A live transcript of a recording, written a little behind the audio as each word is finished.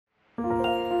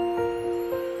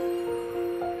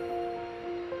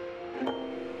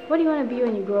What do you want to be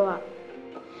when you grow up?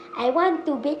 I want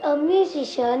to be a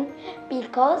musician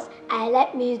because I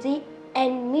like music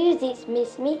and music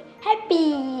makes me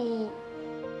happy.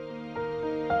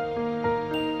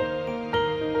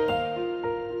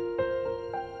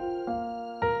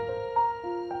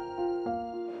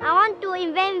 I want to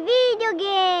invent video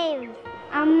games.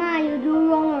 Amma, you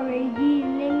do wrong already.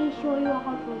 Let me show you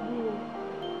how to do.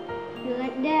 You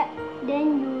like that,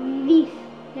 then you release.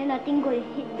 Then the thing go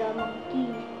and hit the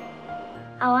monkey.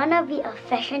 I want to be a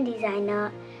fashion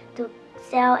designer to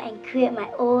sell and create my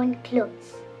own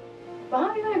clothes. But how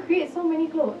are you going to create so many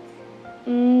clothes?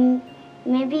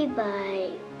 Maybe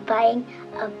by buying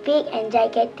a big and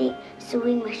gigantic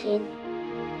sewing machine.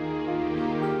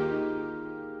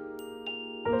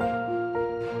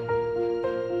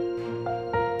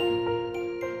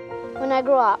 When I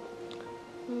grow up,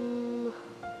 you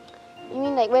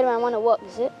mean like where do I want to work,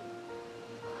 is it?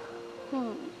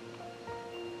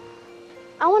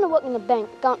 I want to work in the bank,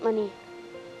 count money.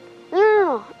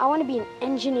 No. I want to be an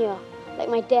engineer, like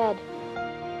my dad.